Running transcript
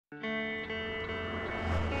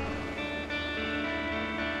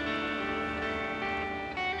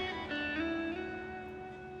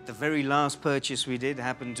very last purchase we did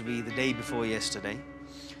happened to be the day before yesterday,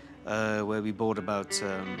 where we bought about,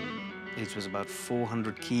 it was about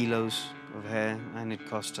 400 kilos of hair, and it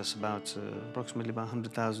cost us about approximately about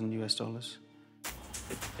 100,000 US dollars.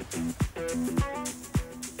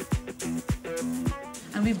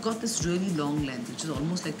 And we've got this really long length, which is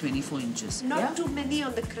almost like 24 inches. Not too many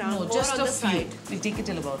on the crown, no, just on a the few. side. We'll take it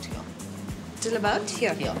till about here. Till about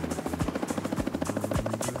here? Here.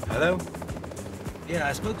 Hello? Yeah,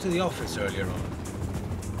 I spoke to the office earlier on.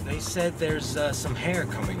 They said there's some hair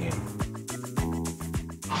coming in.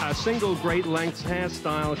 A single great length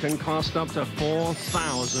hairstyle can cost up to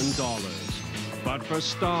 $4,000. But for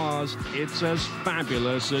stars, it's as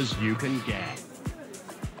fabulous as you can get.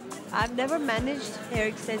 I've never managed hair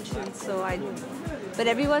extensions, so I don't. But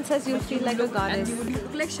everyone says you'll feel like a goddess. And you would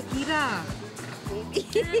look like Shakira.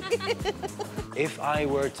 If I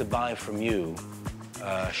were to buy from you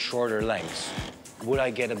shorter lengths, would I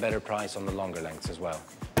get a better price on the longer lengths as well?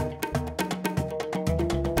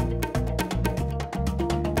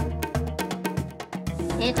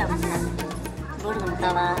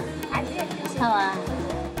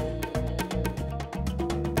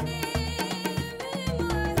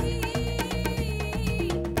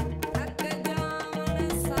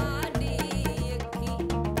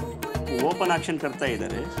 Open action करता है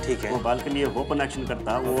इधर है, ठीक है। वो balcony open action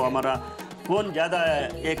करता है, वो हमारा फोन ज़्यादा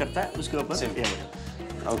ये करता है, उसके ऊपर ये हो जाता है।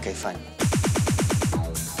 Okay, fine.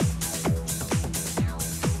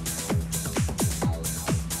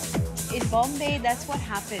 In Bombay, that's what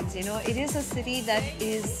happens, you know. It is a city that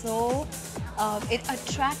is so, it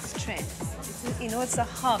attracts trends. You know, it's a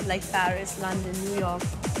hub like Paris, London, New York.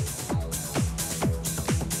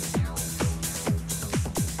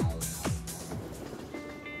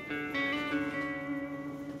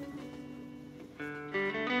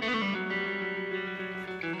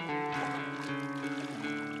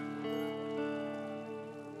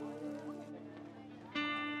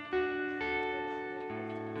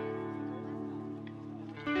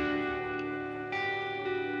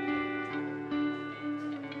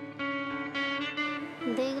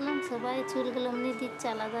 দেখলাম সবাই চুলগুলো এমনি দিচ্ছে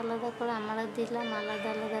আলাদা আলাদা করে, আমরা দিলাম আলাদা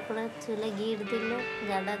আলাদা করে, চুলে গিট দিল,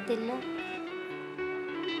 গাডার দিল,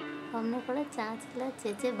 অমনি করে চাঁচলে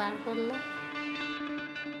চেঁচে বার করলো।